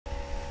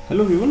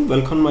Hello everyone,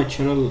 welcome to my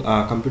channel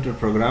Computer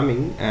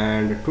Programming,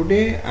 and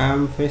today I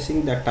am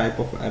facing that type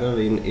of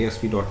error in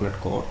ASP.NET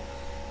Core.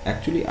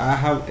 Actually I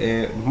have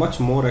a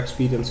much more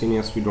experience in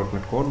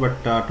ASP.NET Core,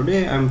 but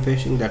today I am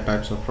facing that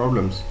types of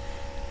problems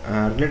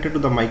related to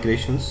the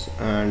migrations.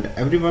 And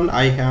everyone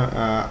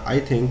I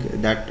think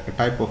that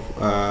type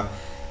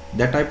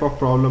of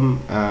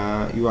problem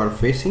you are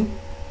facing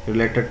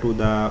related to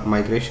the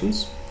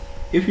migrations.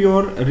 If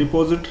your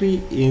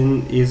repository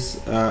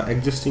is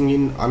existing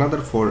in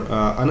another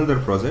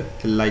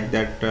project like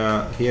that,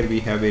 here we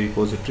have a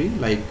repository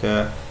like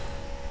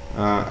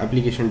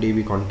application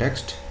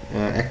DbContext.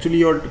 Actually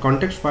your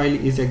context file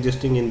is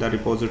existing in the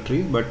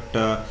repository, but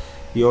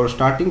your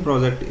starting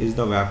project is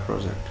the web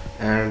project,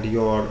 and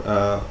your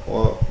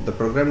or the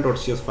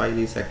program.cs file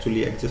is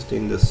actually exist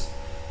in this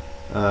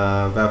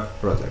web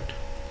project.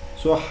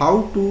 So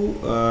how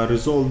to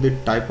resolve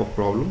this type of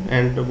problem,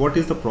 and what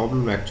is the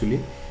problem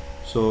actually?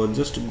 So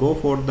just go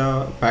for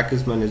the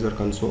package manager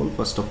console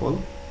first of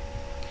all,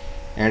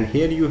 and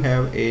here you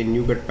have a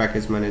NuGet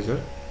package manager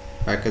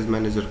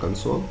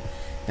console,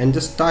 and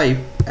just type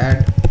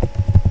add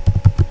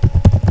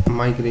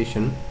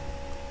migration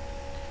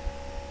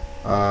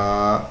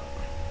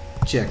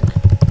check.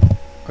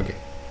 Okay,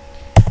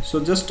 so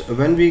just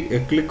when we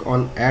click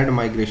on add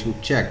migration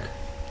check,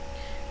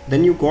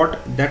 then you got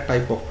that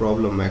type of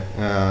problem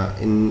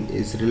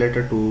is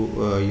related to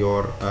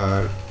your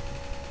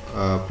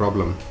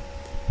problem.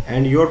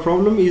 And your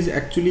problem is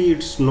actually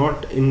it's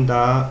not in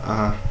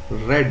the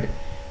red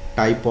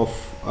type of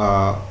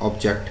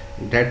object,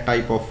 red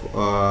type of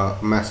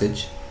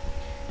message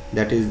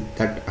that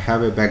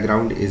have a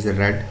background is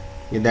red,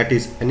 that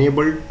is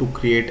enabled to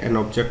create an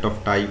object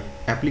of type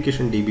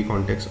application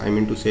DbContext. I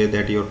mean to say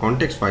that your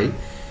context file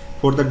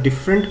for the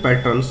different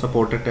patterns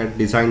supported at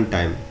design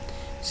time.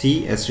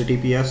 See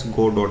https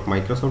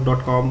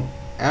go.microsoft.com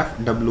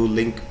fw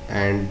link,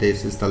 and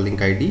this is the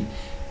link ID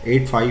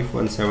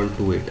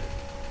 851728.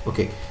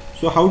 Okay,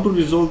 so how to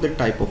resolve that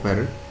type of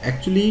error?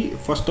 Actually,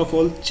 first of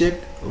all, check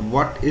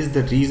what is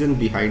the reason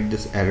behind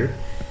this error.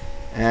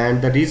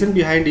 And the reason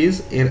behind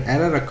is an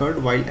error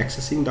occurred while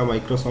accessing the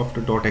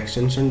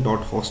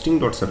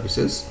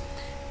Microsoft.extension.hosting.services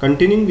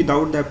continuing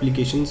without the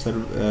application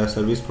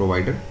service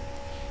provider.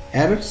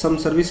 Error: some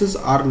services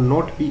are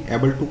not be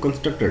able to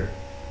constructed.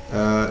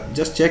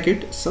 Just check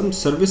it. Some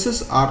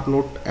services are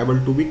not able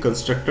to be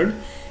constructed.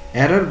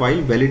 Error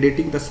while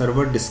validating the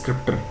server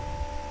descriptor.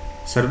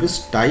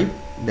 Service type,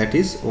 that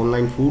is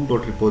online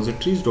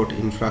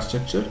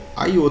food.repositories.infrastructure,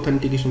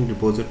 authentication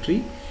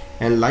repository,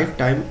 and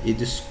lifetime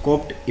is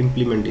scoped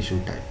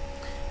implementation type.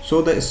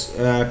 So the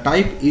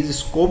type is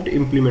scoped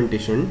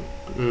implementation,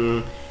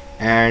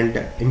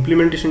 and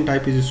implementation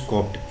type is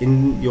scoped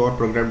in your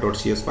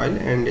program.cs file,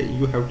 and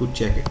you have to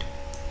check it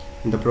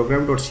in the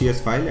program.cs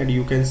file, and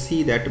you can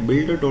see that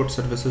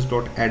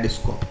builder.services.add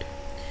scoped.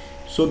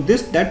 So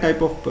that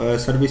type of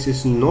service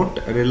is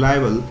not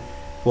reliable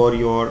for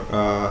your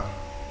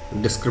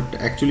descriptor.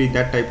 Actually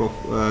that type of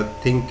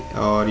thing,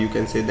 or you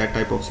can say that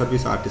type of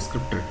service are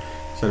descriptor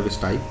service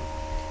type.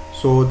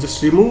 So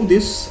just remove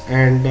this,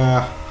 and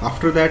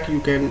after that you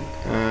can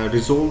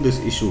resolve this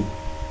issue.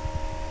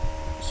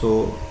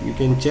 So you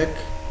can check,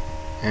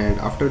 and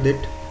after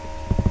that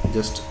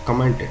just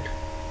comment it,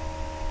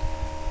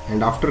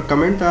 and after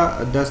comment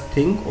this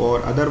thing,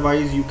 or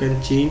otherwise you can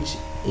change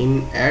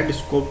in add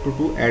scope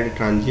to add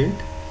transient,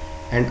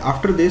 and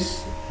after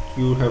this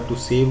you have to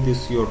save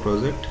this your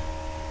project.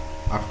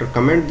 After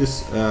comment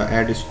this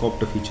add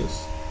scoped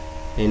features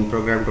in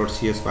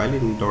program.cs file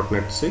in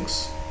 .NET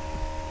 6,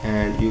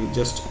 and you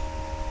just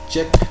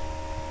check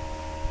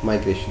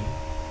migration.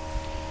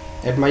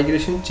 At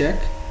migration check,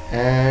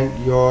 and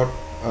your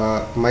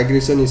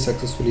migration is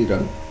successfully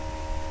run.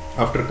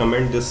 After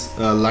comment this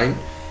line,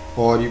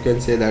 or you can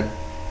say that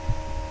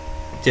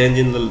change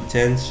in the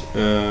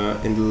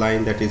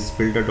line, that is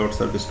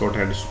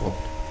builder.service.add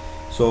scoped.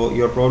 So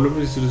your problem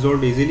is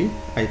resolved easily,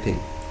 I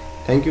think.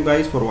 Thank you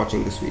guys for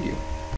watching this video.